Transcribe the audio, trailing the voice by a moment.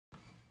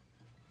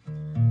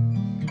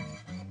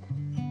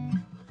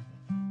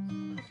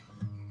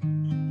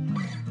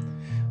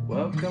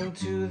Welcome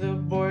to the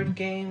Board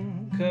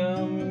Game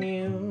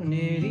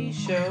Community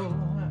Show.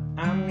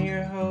 I'm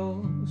your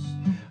host,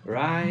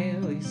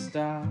 Riley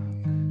Stock.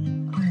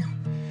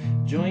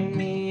 Join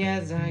me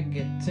as I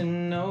get to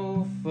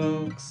know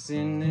folks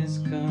in this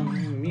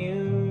community.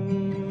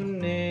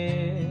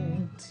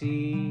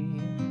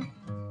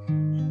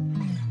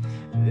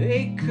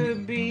 They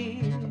could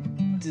be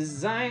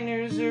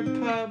designers or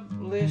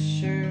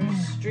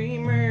publishers,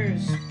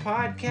 streamers,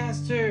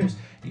 podcasters,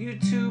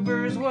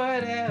 YouTubers,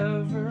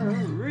 whatever.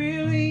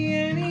 Really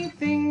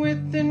anything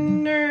with the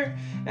nerd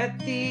at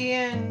the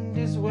end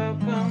is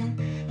welcome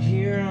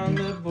here on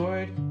the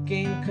Board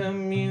Game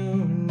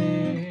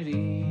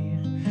Community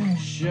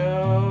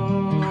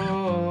Show.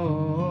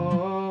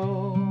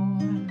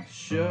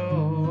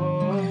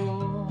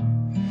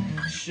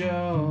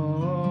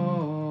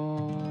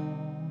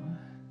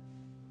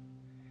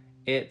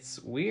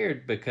 It's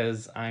weird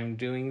because I'm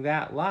doing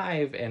that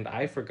live and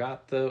I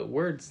forgot the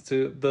words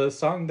to the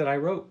song that I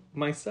wrote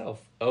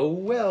myself. Oh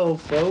well,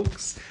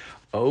 folks.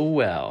 Oh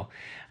well.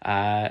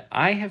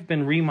 I have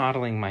been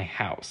remodeling my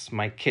house,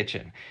 my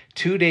kitchen.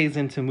 2 days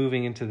into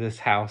moving into this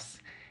house,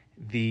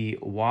 the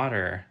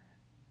water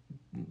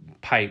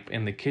pipe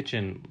in the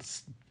kitchen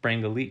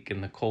sprang a leak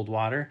in the cold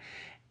water.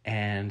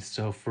 And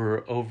so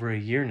for over a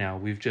year now,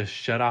 we've just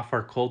shut off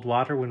our cold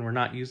water when we're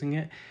not using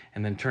it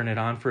and then turn it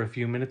on for a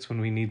few minutes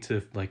when we need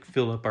to like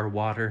fill up our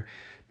water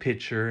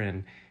pitcher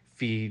and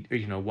feed,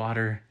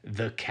 water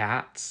the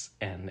cats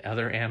and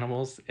other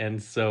animals.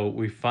 And so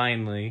we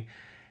finally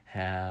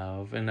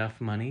have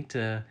enough money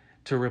to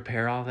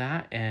repair all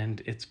that,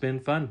 and it's been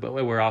fun. But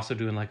we're also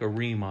doing like a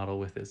remodel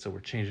with it. So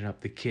we're changing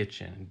up the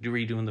kitchen,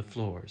 redoing the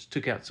floors,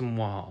 took out some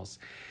walls,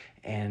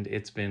 and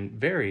it's been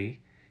very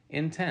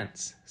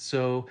intense.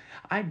 So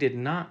I did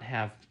not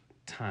have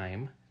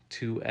time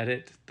to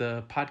edit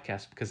the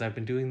podcast because I've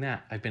been doing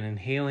that. I've been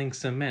inhaling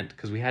cement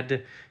because we had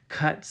to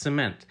cut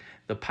cement.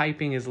 The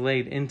piping is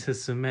laid into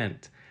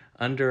cement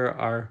under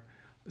our,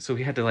 so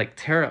we had to like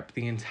tear up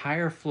the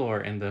entire floor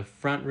in the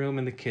front room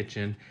and the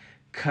kitchen,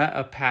 cut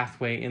a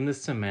pathway in the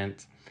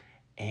cement,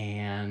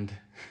 and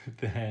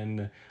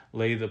then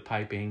lay the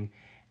piping.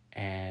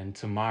 And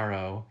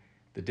tomorrow,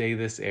 the day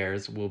this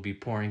airs, we'll be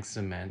pouring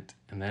cement,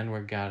 and then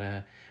we're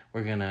gonna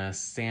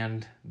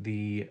sand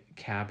the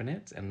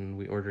cabinets, and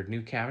we ordered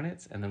new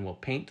cabinets, and then we'll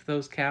paint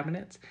those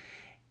cabinets,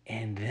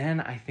 and then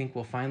I think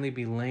we'll finally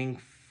be laying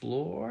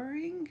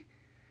flooring.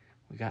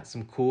 We got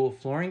some cool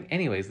flooring.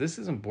 Anyways, this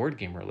isn't board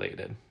game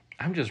related.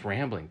 I'm just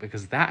rambling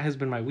because that has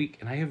been my week,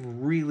 and I have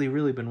really,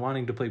 really been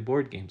wanting to play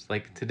board games.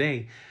 Like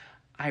today,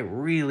 I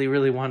really,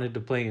 really wanted to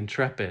play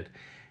Intrepid.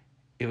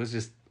 It was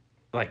just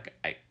like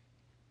I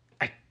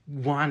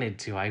wanted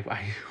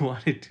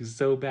to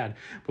so bad,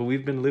 but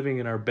we've been living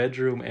in our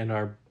bedroom and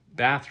our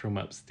bathroom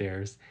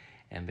upstairs,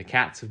 and the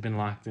cats have been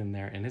locked in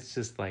there, and it's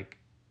just like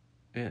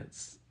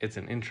it's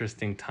an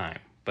interesting time.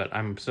 But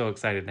I'm so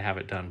excited to have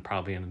it done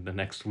probably in the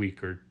next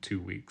week or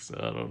 2 weeks.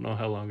 I don't know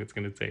how long it's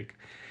going to take.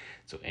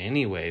 So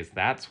anyways,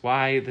 that's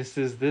why this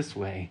is this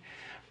way.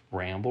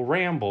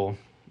 Ramble.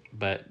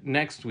 But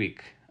next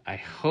week, I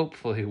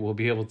hopefully will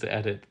be able to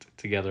edit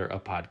together a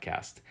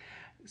podcast.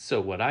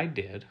 So what I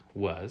did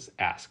was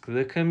ask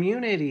the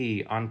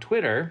community on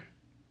Twitter.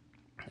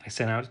 I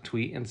sent out a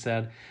tweet and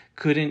said,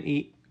 couldn't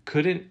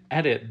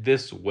edit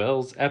this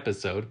Wells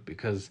episode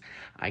because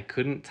I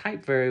couldn't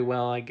type very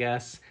well, I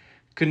guess.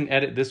 Couldn't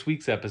edit this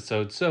week's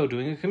episode, so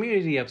doing a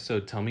community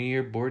episode. Tell me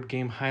your board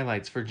game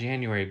highlights for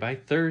January by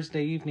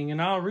Thursday evening,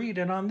 and I'll read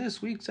it on this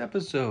week's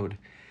episode.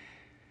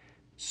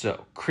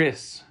 So,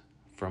 Chris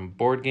from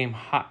Board Game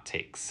Hot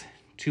Takes,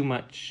 too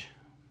much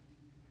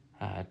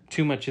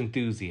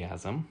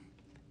enthusiasm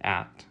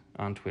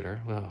on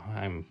Twitter. Well,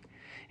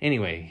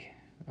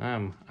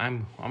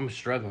 I'm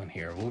struggling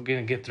here. We're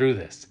gonna get through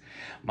this.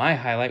 My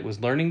highlight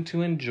was learning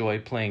to enjoy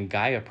playing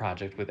Gaia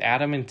Project with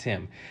Adam and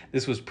Tim.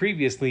 This was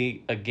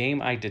previously a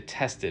game I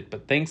detested,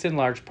 but thanks in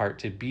large part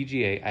to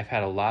BGA, I've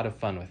had a lot of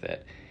fun with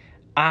it.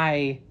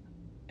 I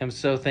am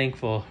so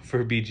thankful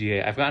for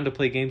BGA. I've gotten to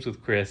play games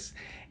with Chris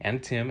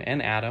and Tim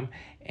and Adam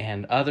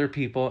and other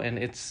people, and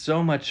it's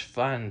so much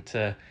fun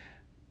to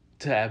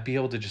be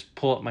able to just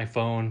pull up my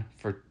phone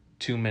for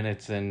 2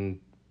 minutes and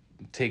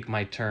take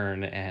my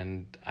turn,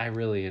 and I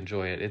really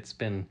enjoy it. It's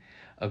been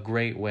a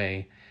great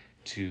way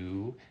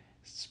to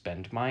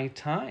spend my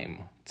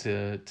time,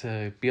 to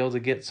be able to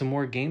get some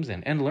more games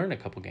in and learn a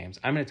couple games.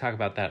 I'm going to talk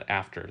about that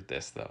after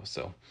this, though.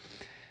 So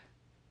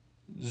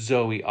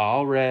Zoe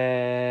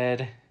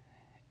Allred,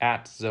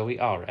 at Zoe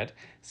Allred,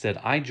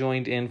 said, I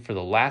joined in for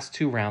the last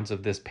 2 rounds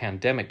of this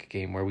pandemic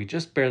game where we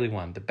just barely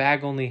won. The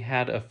bag only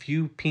had a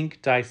few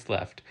pink dice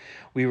left.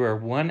 We were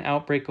 1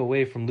 outbreak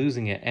away from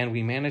losing it, and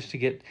we managed to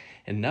get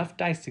enough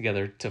dice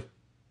together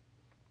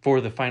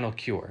for the final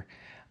cure.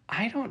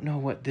 I don't know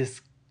what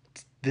this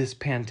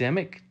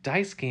pandemic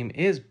dice game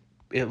is.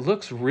 It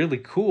looks really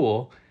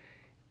cool,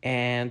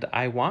 and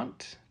I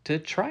want to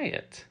try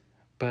it,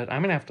 but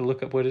I'm gonna have to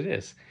look up what it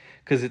is,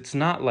 because it's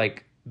not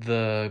like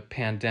the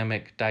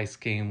pandemic dice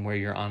game where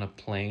you're on a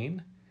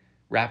plane,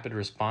 rapid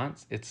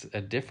response. It's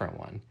a different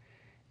one,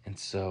 And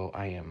so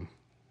am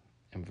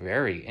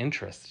very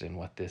interested in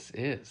what this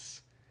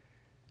is.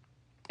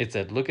 It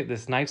said, look at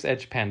this Knife's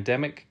Edge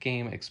pandemic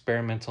game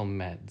experimental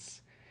meds.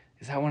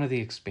 Is that one of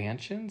the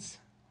expansions?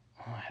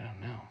 Oh, I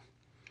don't know.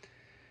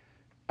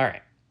 All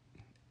right.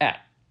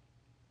 At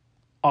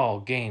All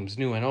Games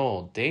New and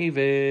Old,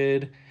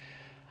 David.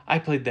 I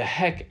played the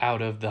heck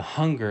out of The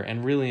Hunger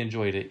and really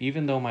enjoyed it,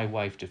 even though my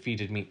wife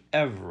defeated me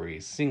every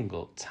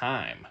single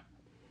time.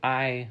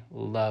 I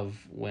love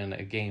when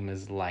a game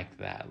is like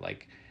that.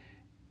 Like,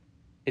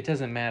 it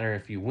doesn't matter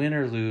if you win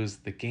or lose,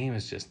 the game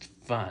is just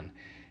fun.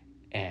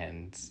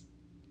 And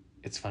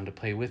it's fun to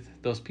play with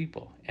those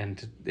people.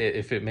 And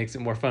if it makes it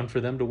more fun for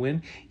them to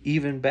win,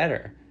 even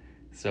better.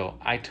 So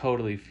I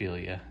totally feel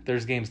you.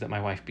 There's games that my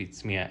wife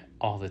beats me at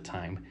all the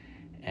time,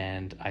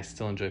 and I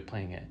still enjoy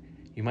playing it.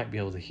 You might be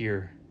able to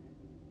hear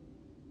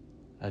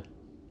a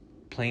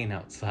plane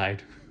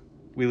outside.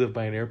 We live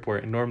by an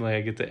airport, and normally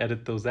I get to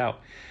edit those out.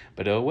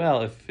 But oh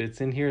well, if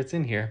it's in here, it's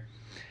in here.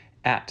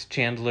 At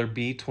Chandler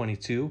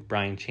B22,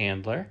 Brian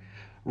Chandler.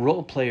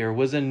 Role Player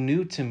was a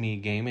new to me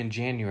game in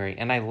January,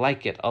 and I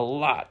like it a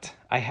lot.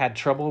 I had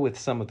trouble with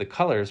some of the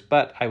colors,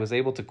 but I was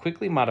able to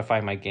quickly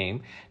modify my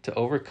game to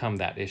overcome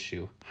that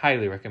issue.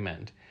 Highly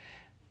recommend.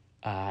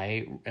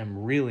 I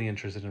am really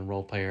interested in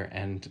Role Player,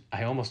 and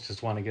I almost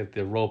just want to get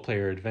the Role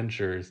Player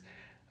Adventures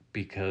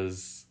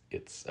because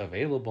it's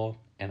available,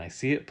 and I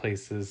see it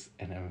places,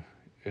 and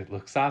it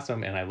looks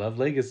awesome, and I love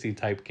legacy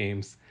type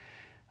games.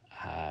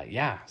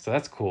 So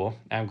that's cool.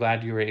 I'm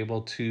glad you were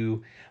able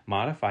to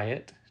modify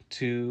it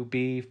to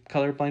be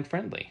colorblind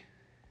friendly.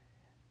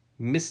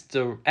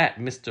 Mr.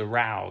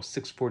 Rao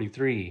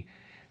 643.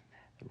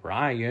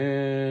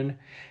 Ryan,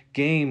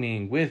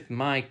 gaming with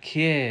my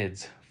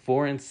kids.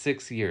 4 and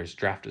 6 years.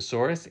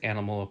 Draftosaurus,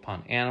 Animal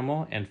Upon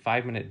Animal, and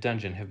 5 Minute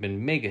Dungeon have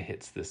been mega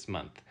hits this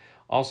month.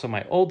 Also,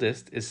 my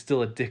oldest is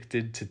still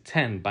addicted to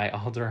 10 by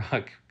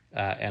Alderhook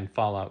and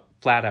Fallout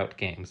Flatout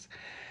games.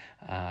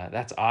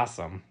 That's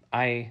awesome.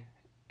 I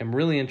am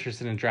really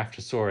interested in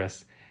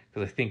Draftosaurus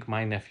because I think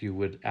my nephew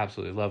would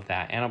absolutely love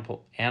that.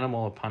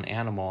 Animal Upon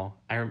Animal.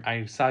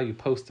 I saw you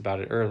post about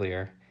it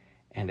earlier,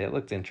 and it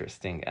looked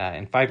interesting.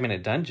 And 5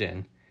 Minute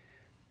Dungeon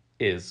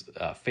is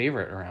a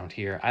favorite around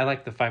here. I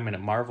like the 5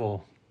 Minute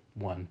Marvel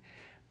one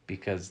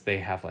because they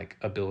have like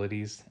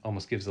abilities.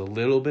 Almost gives a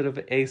little bit of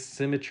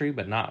asymmetry,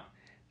 but not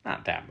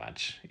that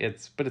much.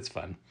 It's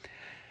fun.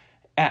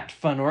 At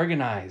Fun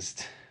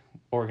Organized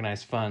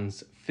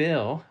Funds,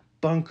 Phil,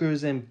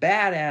 Bunkers and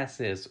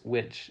Badasses,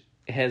 which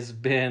has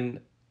been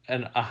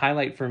a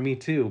highlight for me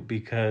too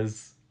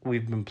because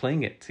we've been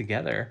playing it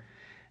together,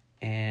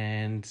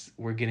 and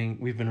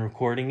we've been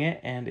recording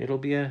it, and it'll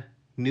be a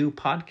new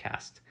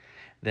podcast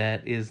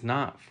that is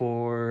not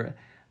for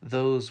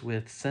those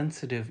with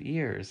sensitive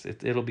ears.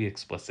 It'll be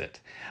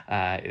explicit,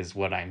 is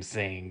what I'm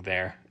saying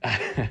there.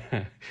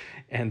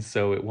 And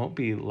so it won't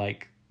be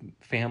like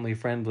family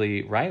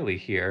friendly Riley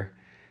here.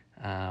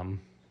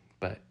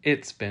 But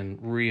it's been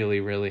really,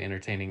 really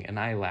entertaining, and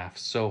I laugh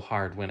so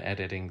hard when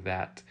editing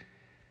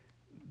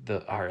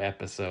our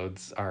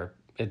episodes, our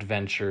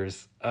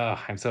adventures.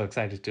 I'm so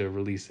excited to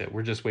release it.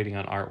 We're just waiting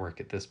on artwork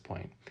at this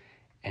point,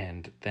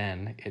 and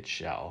then it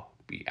shall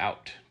be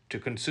out to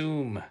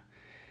consume.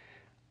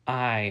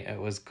 I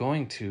was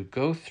going to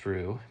go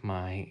through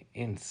my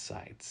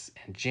insights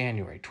in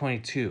January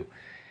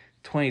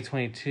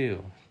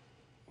 2022.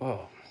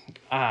 Oh,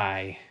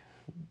 I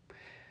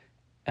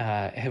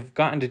have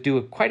gotten to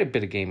do quite a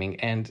bit of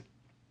gaming, and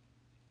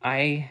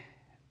I've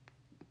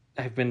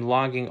been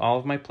logging all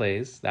of my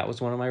plays. That was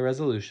one of my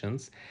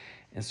resolutions.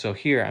 And so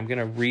here I'm going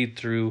to read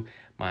through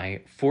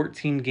my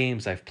 14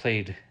 games I've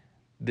played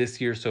this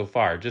year so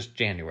far. Just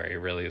January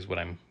really is what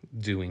I'm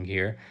doing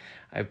here.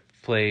 I've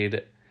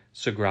played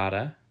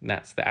Sagrada.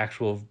 That's the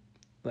actual...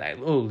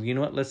 Oh, you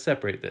know what? Let's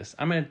separate this.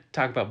 I'm going to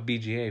talk about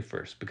BGA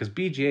first because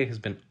BGA has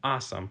been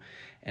awesome,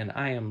 and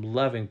I am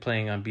loving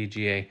playing on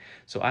BGA.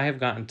 So I have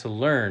gotten to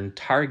learn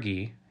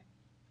Targi.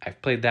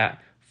 I've played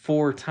that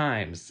 4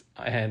 times,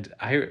 and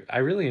I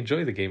really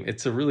enjoy the game.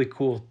 It's a really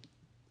cool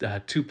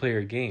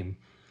 2-player game,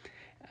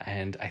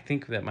 and I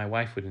think that my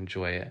wife would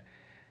enjoy it.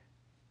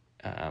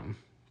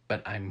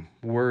 But I'm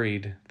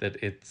worried that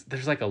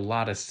there's like a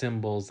lot of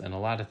symbols and a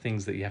lot of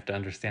things that you have to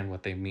understand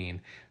what they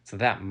mean. So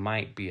that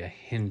might be a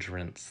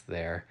hindrance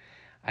there.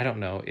 I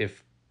don't know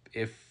if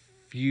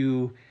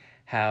you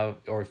have,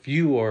 or if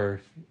you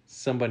or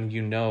someone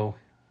you know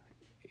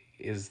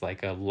is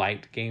like a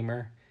light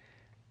gamer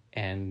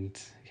and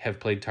have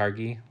played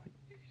Targi,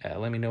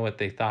 let me know what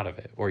they thought of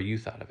it, or you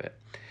thought of it.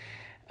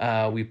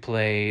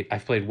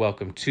 I've played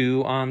Welcome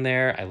 2 on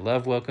there. I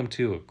love Welcome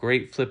 2, a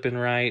great flippin'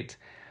 right.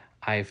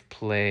 I've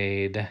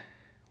played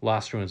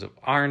Lost Ruins of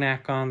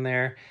Arnak on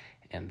there,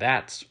 and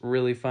that's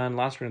really fun.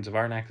 Lost Ruins of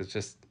Arnak is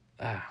just,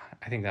 I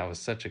think that was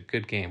such a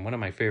good game. One of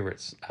my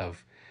favorites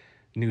of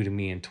new to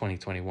me in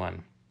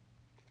 2021.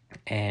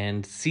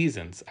 And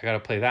Seasons, I got to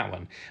play that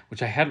one,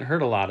 which I hadn't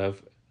heard a lot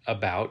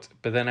about,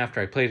 but then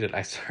after I played it,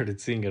 I started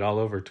seeing it all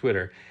over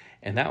Twitter,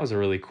 and that was a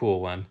really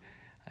cool one.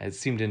 It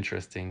seemed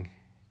interesting.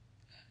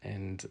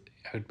 And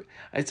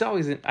it's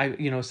always,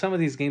 some of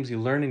these games you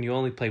learn and you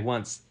only play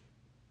once,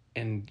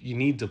 and you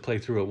need to play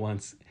through it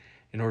once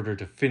in order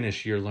to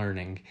finish your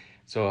learning.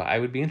 So I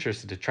would be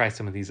interested to try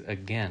some of these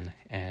again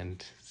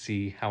and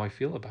see how I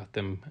feel about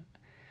them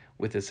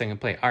with the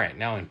second play. All right,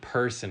 now in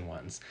person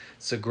ones.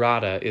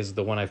 Sagrada is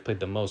the one I've played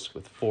the most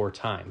with 4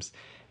 times.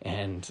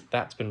 And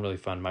that's been really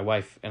fun. My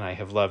wife and I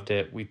have loved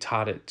it. We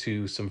taught it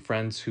to some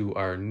friends who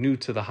are new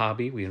to the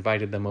hobby. We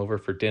invited them over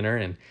for dinner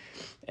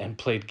and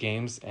played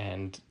games,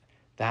 and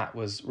that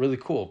was really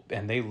cool.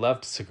 And they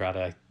loved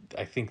Sagrada.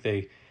 I think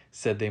they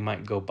said they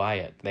might go buy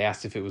it. They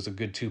asked if it was a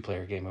good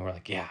 2-player game, and we're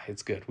like, yeah,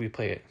 it's good. We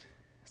play it.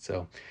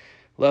 So,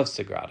 love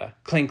Sagrada.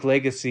 Clank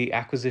Legacy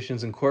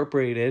Acquisitions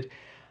Incorporated.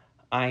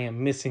 I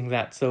am missing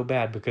that so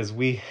bad because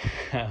we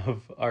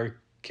have our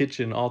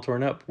kitchen all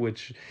torn up,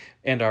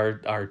 and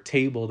our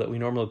table that we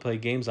normally play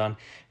games on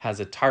has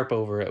a tarp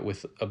over it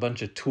with a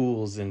bunch of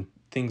tools and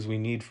things we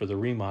need for the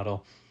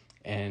remodel.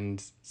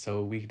 And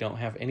so we don't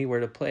have anywhere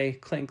to play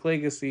Clank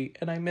Legacy,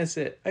 and I miss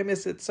it. I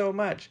miss it so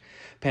much.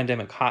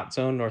 Pandemic Hot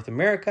Zone North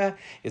America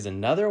is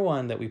another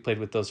one that we played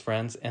with those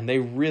friends, and they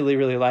really,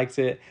 really liked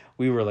it.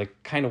 We were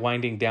like kind of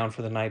winding down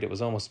for the night. It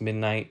was almost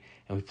midnight,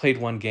 and we played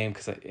one game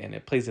and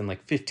it plays in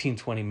like 15,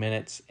 20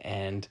 minutes,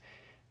 and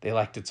they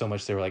liked it so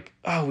much. They were like,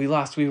 oh, we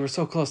lost. We were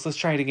so close. Let's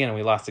try it again. And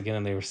we lost again,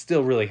 and they were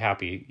still really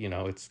happy.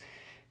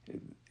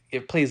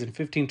 It plays in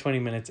 15, 20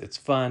 minutes. It's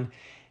fun.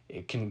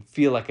 It can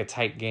feel like a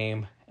tight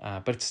game.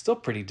 But it's still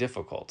pretty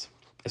difficult,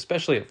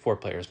 especially at 4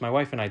 players. My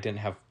wife and I didn't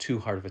have too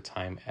hard of a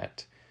time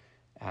at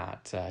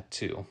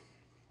 2,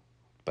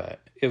 but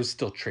it was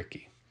still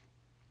tricky.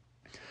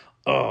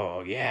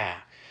 Oh, yeah.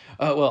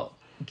 Well,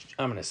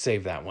 I'm going to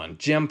save that one.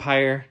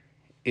 Gempire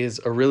is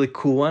a really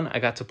cool one. I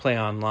got to play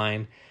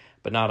online,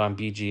 but not on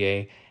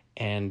BGA.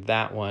 And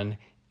that one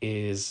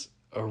is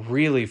a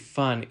really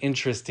fun,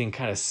 interesting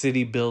kind of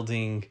city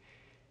building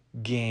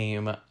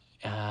game.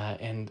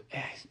 And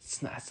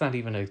it's not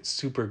even a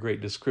super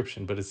great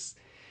description, but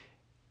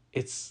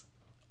it's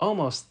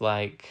almost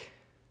like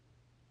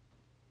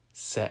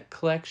set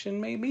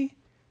collection, maybe?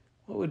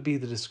 What would be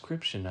the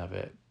description of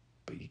it?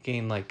 But you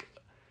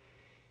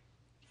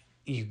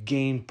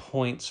gain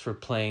points for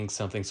playing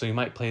something. So you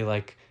might play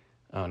like,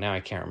 oh, now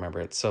I can't remember.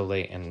 It's so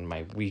late and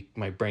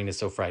my brain is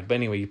so fried. But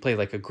anyway, you play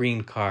like a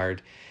green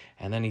card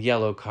and then a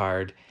yellow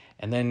card,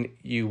 and then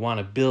you want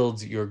to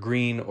build your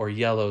green or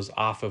yellows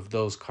off of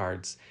those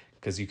cards,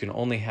 because you can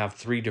only have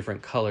 3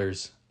 different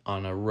colors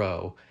on a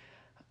row,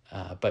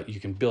 but you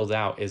can build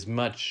out as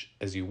much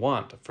as you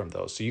want from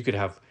those. So you could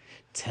have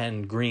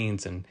 10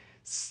 greens and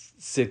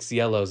 6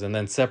 yellows, and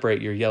then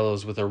separate your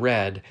yellows with a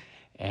red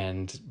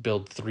and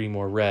build 3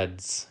 more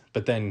reds.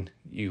 But then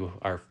you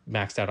are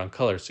maxed out on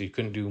colors, so you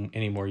couldn't do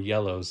any more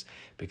yellows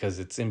because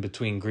it's in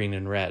between green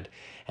and red.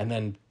 And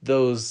then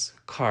those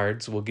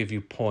cards will give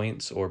you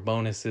points or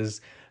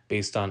bonuses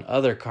based on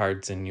other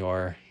cards in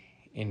your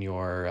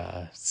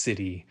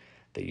city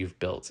that you've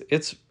built.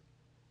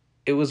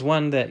 It was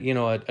one that,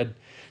 a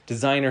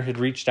designer had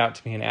reached out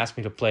to me and asked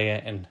me to play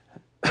it, and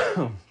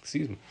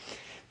excuse me,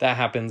 that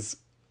happens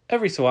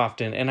every so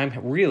often, and I'm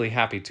really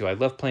happy to. I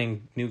love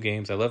playing new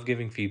games. I love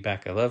giving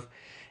feedback. I love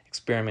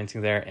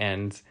experimenting there,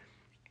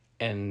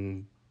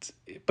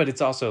 but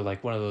it's also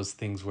like one of those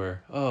things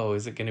where, oh,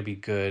 is it going to be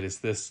good? Is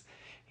this,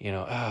 you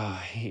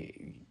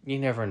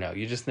never know.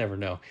 You just never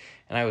know.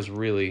 And I was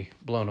really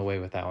blown away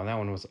with that one. That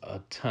one was a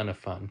ton of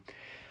fun.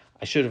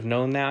 I Should Have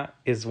Known That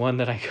is one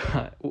that I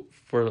got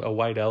for a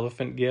white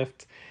elephant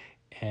gift,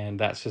 and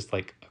that's just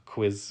like a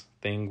quiz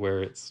thing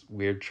where it's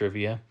weird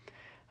trivia.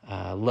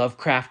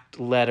 Lovecraft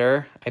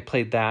Letter, I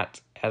played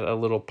that at a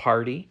little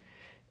party,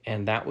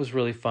 and that was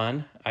really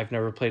fun. I've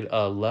never played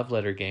a love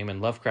letter game,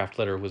 and Lovecraft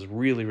Letter was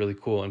really, really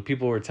cool, and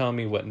people were telling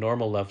me what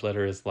normal love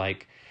letter is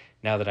like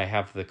now that I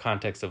have the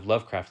context of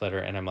Lovecraft Letter,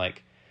 and I'm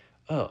like,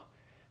 oh,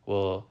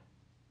 well,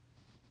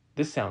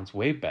 this sounds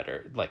way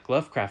better. Like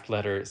Lovecraft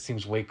Letter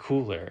seems way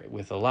cooler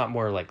with a lot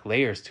more like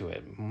layers to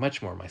it,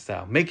 much more my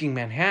style. Making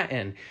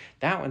Manhattan,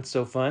 that one's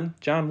so fun.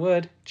 John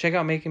Wood, check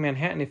out Making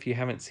Manhattan if you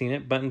haven't seen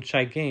it. Button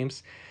Shy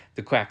Games.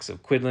 The Quacks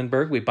of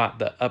Quedlinburg, we bought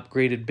the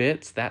upgraded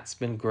bits. That's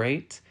been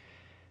great.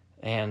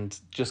 And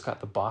just got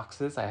the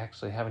boxes. I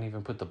actually haven't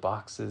even put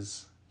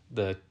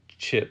the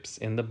chips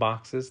in the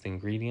boxes, the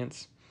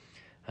ingredients.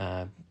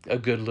 A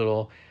good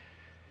little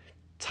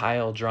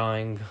tile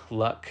drawing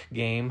luck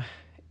game.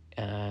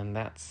 And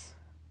that's,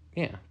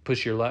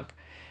 Push Your Luck.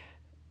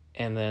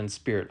 And then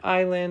Spirit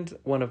Island,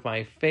 one of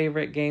my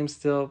favorite games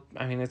still.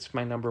 I mean, it's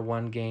my number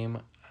 1 game.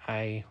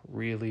 I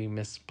really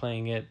miss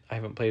playing it. I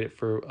haven't played it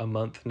for a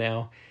month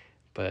now,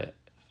 but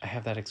I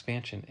have that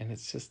expansion, and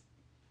it's just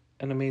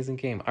an amazing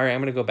game. All right,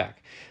 I'm going to go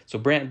back. So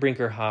Brant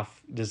Brinkerhoff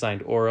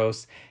designed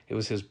Oros. It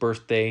was his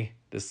birthday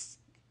this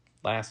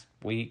last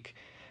week,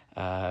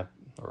 or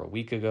a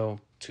week ago,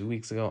 2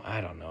 weeks ago.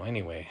 I don't know.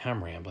 Anyway,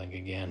 I'm rambling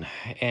again.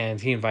 And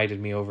he invited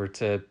me over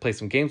to play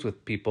some games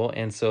with people.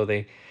 And so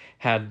they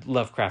had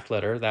Lovecraft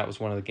Letter. That was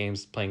one of the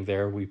games playing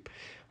there.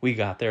 We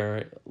got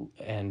there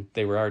and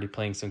they were already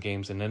playing some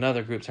games, and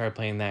another group started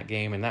playing that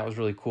game, and that was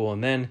really cool.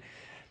 And then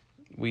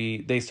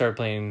they started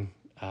playing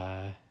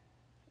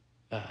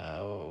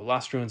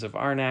Lost Ruins of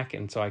Arnak,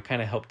 and so I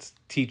kind of helped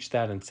teach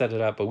that and set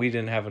it up, but we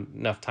didn't have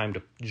enough time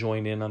to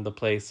join in on the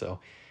play, so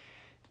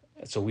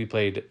we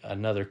played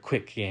another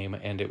quick game,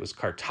 and it was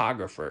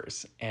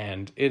Cartographers,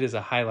 and it is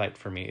a highlight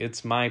for me.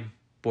 It's my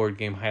board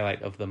game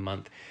highlight of the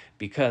month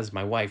because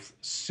my wife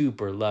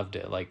super loved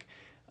it. Like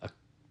a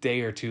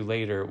day or two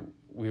later,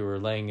 we were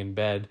laying in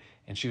bed,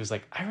 and she was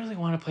like, I really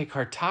want to play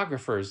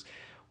Cartographers.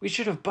 We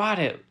should have bought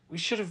it. We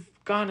should have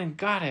gone and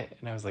got it.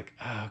 And I was like,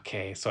 oh,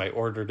 okay. So I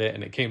ordered it,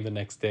 and it came the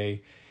next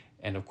day.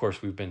 And of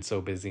course, we've been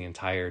so busy and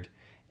tired,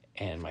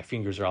 and my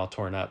fingers are all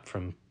torn up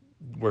from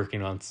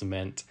working on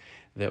cement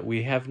that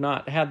we have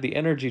not had the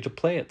energy to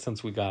play it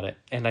since we got it.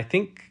 And I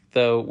think,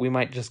 though, we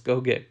might just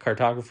go get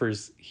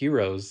Cartographers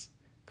Heroes.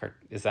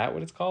 Is that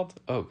what it's called?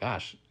 Oh,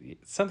 gosh.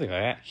 Something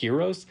like that.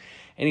 Heroes?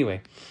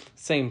 Anyway,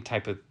 same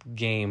type of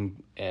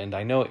game. And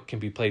I know it can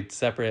be played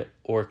separate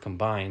or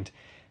combined,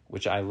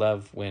 which I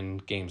love when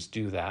games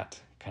do that.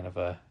 Kind of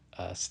a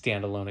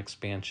standalone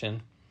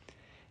expansion.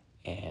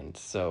 And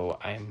so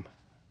I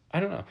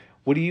don't know.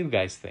 What do you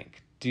guys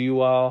think? Do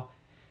you all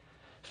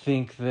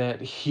think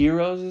that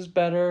Heroes is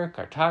better,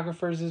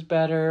 Cartographers is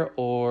better,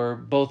 or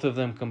both of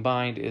them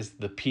combined is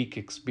the peak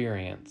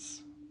experience?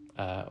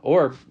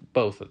 Or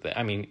both of them.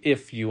 I mean,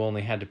 if you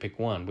only had to pick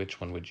one,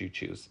 which one would you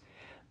choose?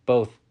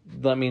 Both.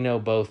 Let me know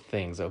both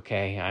things,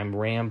 okay? I'm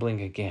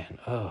rambling again.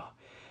 Oh,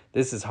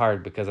 this is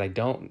hard because I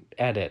don't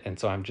edit, and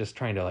so I'm just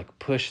trying to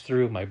push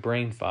through my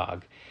brain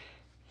fog.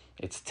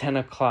 It's 10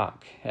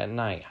 o'clock at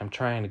night. I'm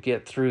trying to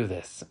get through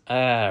this.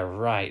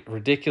 Right.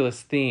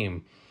 Ridiculous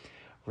theme.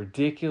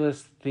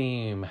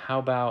 How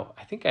about,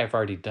 I think I've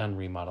already done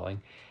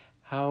remodeling.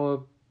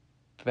 How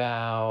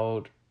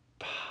about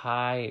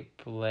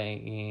pipe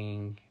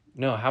laying?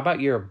 No, how about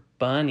you're a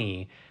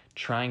bunny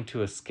trying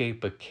to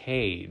escape a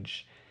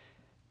cage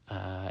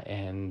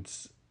and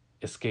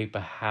escape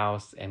a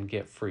house and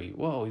get free?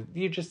 Whoa,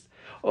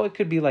 it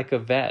could be like a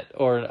vet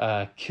or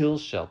a kill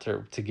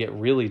shelter to get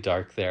really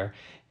dark there.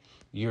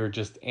 You're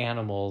just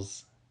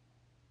animals,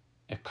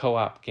 a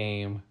co-op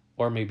game,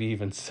 or maybe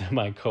even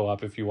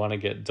semi-co-op if you want to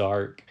get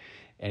dark,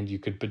 and you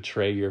could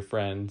betray your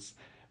friends,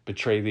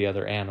 betray the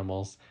other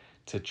animals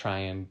to try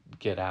and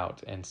get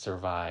out and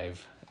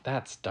survive.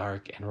 That's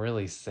dark and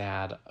really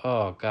sad.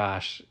 Oh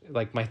gosh.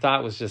 My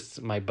thought was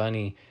just my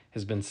bunny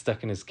has been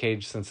stuck in his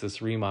cage since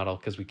this remodel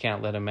because we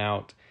can't let him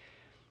out.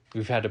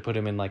 We've had to put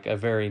him in a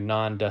very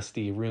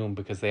non-dusty room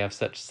because they have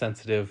such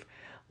sensitive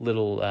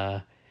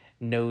little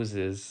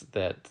noses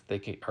that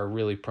they are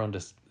really prone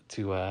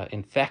to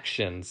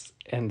infections.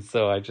 And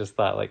so I just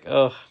thought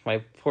oh, my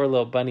poor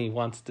little bunny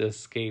wants to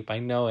escape. I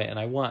know it, and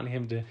I want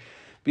him to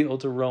be able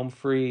to roam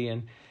free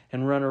and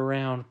run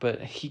around, but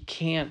he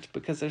can't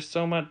because there's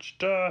so much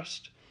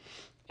dust.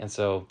 And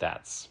so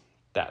that's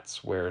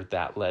where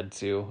that led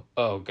to.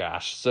 Oh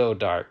gosh, so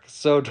dark,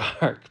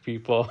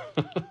 people.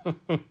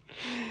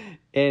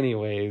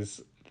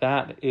 Anyways,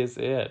 that is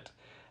it.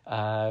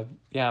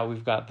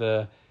 We've got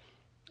the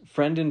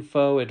Friend and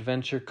Foe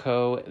Adventure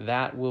Co.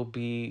 That will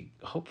be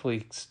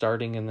hopefully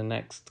starting in the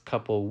next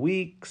couple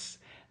weeks.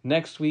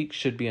 Next week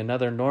should be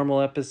another normal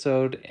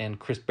episode, and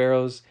Chris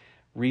Barrows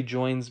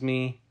rejoins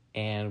me,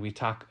 and we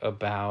talk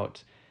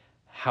about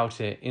how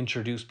to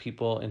introduce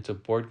people into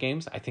board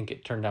games. I think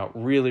it turned out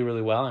really,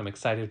 really well. I'm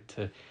excited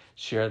to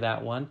share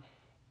that one.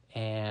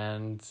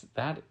 And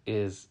that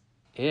is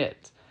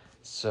it.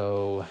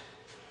 So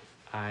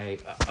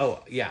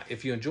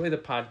if you enjoy the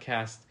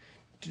podcast,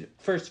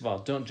 first of all,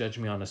 don't judge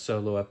me on a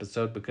solo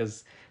episode,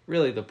 because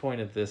really the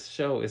point of this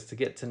show is to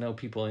get to know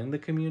people in the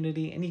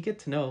community, and you get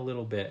to know a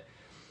little bit,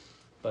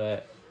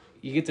 but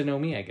you get to know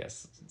me, I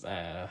guess,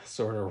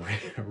 sort of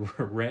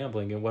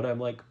rambling and what I'm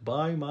like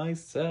by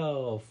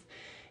myself.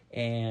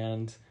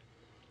 And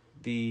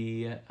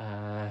the,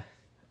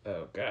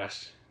 oh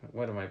gosh,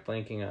 what am I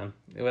blanking on?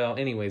 Well,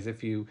 anyways,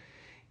 if you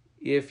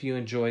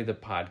enjoy the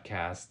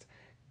podcast,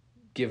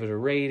 give it a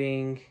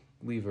rating,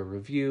 leave a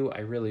review.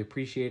 I really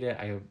appreciate it.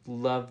 I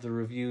love the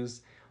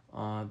reviews.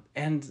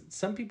 And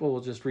some people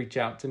will just reach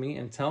out to me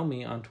and tell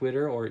me on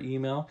Twitter or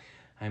email.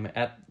 I'm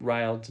at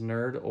Riled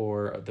Nerd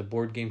or the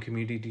Board Game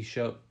Community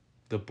Show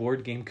at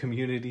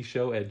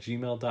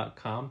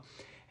gmail.com.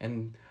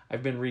 And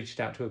I've been reached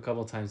out to a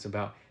couple times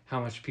about how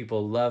much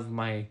people love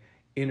my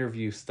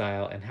interview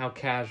style and how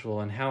casual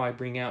and how I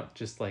bring out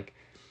just I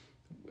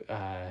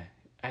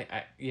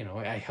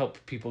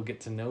help people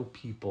get to know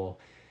people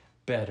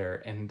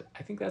better, and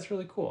I think that's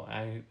really cool.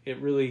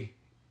 It made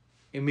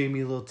me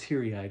a little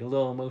teary-eyed, a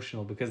little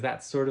emotional, because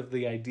that's sort of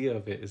the idea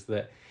of it, is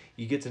that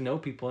you get to know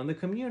people in the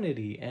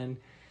community and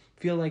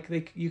feel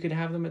like you could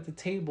have them at the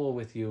table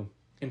with you.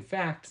 In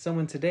fact,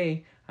 someone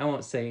today, I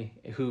won't say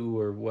who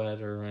or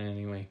what, or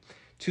anyway,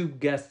 2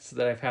 guests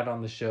that I've had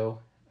on the show,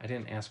 I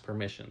didn't ask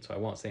permission, so I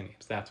won't say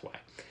names, that's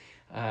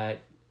why,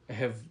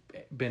 have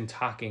been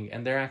talking,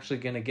 and they're actually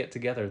going to get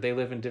together. They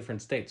live in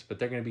different states, but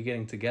they're going to be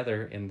getting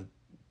together in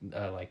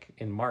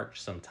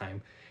March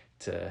sometime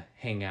to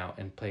hang out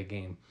and play a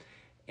game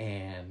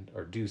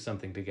or do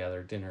something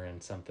together, dinner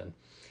and something.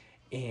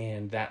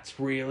 And that's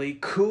really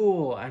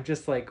cool. I'm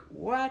just like,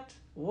 what?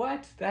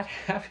 What? That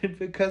happened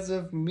because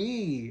of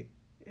me.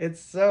 It's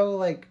so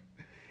like,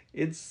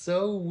 it's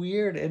so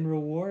weird and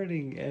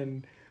rewarding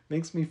and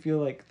makes me feel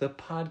like the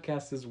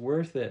podcast is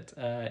worth it.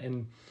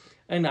 And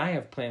I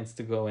have plans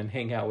to go and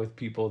hang out with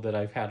people that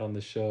I've had on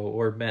the show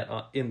or met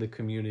in the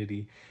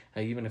community,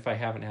 even if I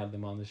haven't had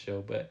them on the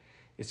show. But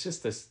it's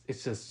just this,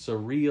 it's a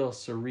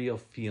surreal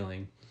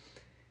feeling.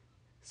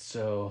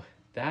 So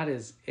that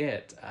is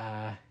it.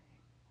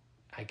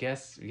 I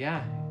guess,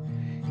 yeah.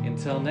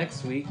 Until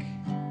next week,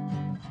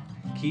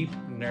 keep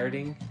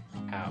nerding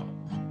out.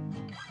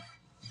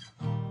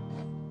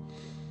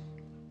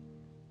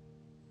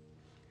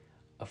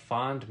 A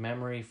fond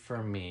memory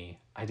for me.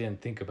 I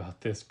didn't think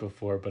about this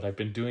before, but I've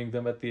been doing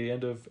them at the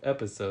end of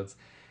episodes.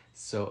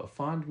 So, a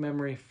fond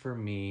memory for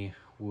me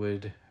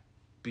would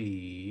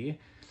be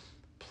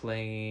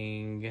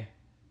playing,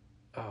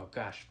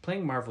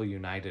 playing Marvel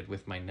United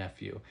with my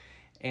nephew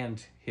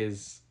and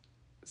his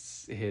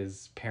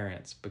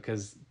parents,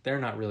 because they're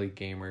not really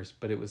gamers,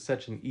 but it was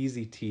such an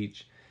easy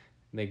teach.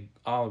 They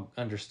all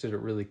understood it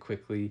really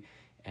quickly,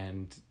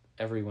 and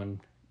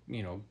everyone,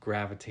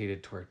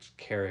 gravitated towards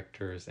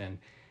characters and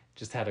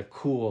just had a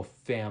cool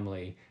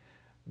family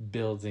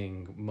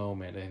building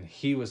moment. And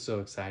he was so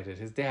excited,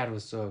 his dad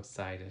was so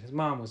excited, his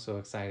mom was so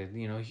excited,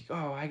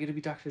 oh, I get to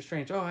be Doctor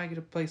Strange, oh, I get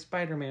to play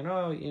Spider-Man,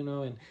 oh,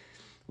 and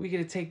we get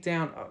to take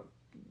down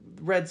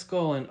Red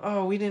Skull, and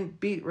oh, we didn't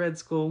beat Red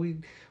Skull, we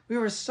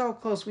were so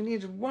close, we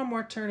needed one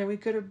more turn and we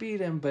could have beat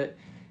him.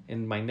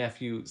 And my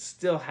nephew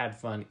still had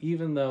fun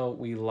even though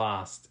we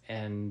lost.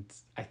 And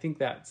I think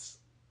that's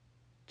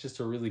just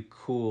a really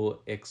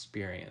cool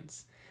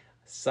experience.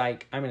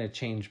 Psych, I'm going to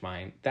change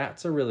mine.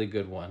 That's a really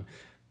good one.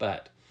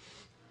 But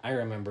I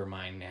remember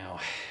mine now.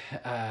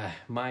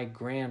 My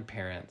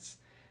grandparents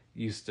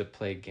used to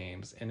play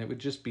games, and it would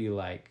just be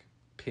like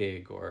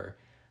Pig or,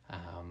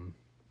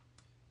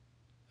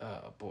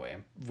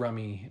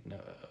 Rummy, no,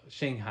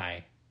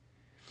 Shanghai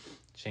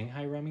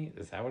Rummy?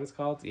 Is that what it's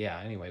called? Yeah,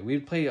 anyway,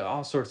 we'd play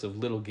all sorts of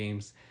little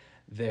games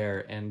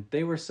there, and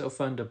they were so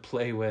fun to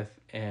play with.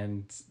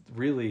 And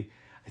really,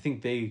 I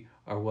think they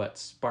are what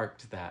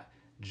sparked that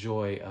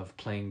joy of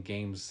playing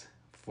games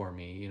for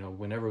me.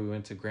 Whenever we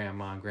went to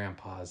Grandma and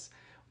Grandpa's,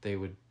 they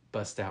would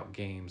bust out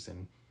games,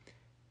 and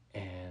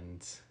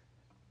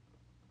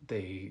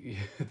they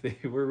they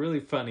were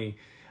really funny.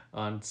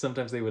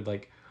 Sometimes they would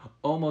like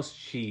almost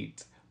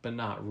cheat, but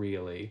not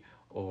really,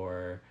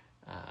 or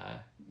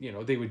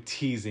they would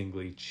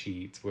teasingly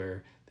cheat,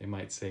 where they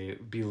might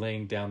be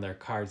laying down their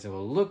cards and,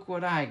 well, look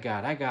what I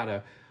got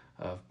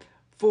a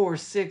 4,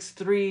 6,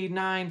 3,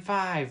 9,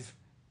 5,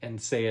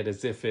 and say it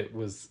as if it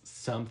was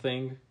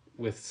something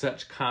with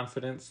such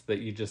confidence that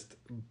you just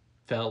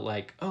felt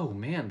like, oh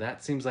man,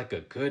 that seems like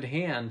a good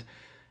hand,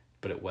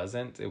 but it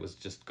wasn't. It was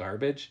just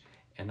garbage.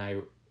 And I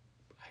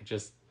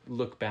just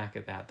look back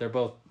at that. They're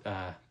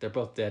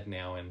both dead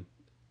now, and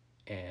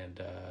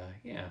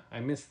yeah, I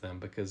miss them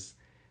because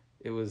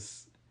it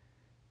was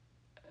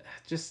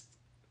just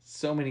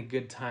so many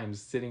good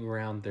times sitting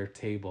around their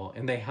table.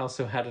 And they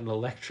also had an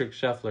electric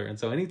shuffler, and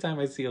so anytime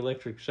I see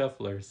electric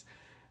shufflers,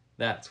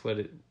 that's what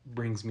it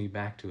brings me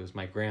back to, is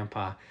my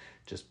grandpa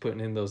just putting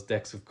in those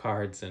decks of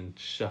cards and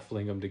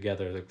shuffling them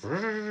together, like,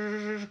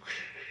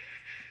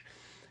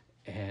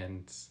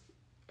 and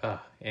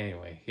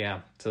anyway,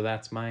 yeah, so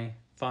that's my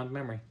fond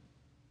memory.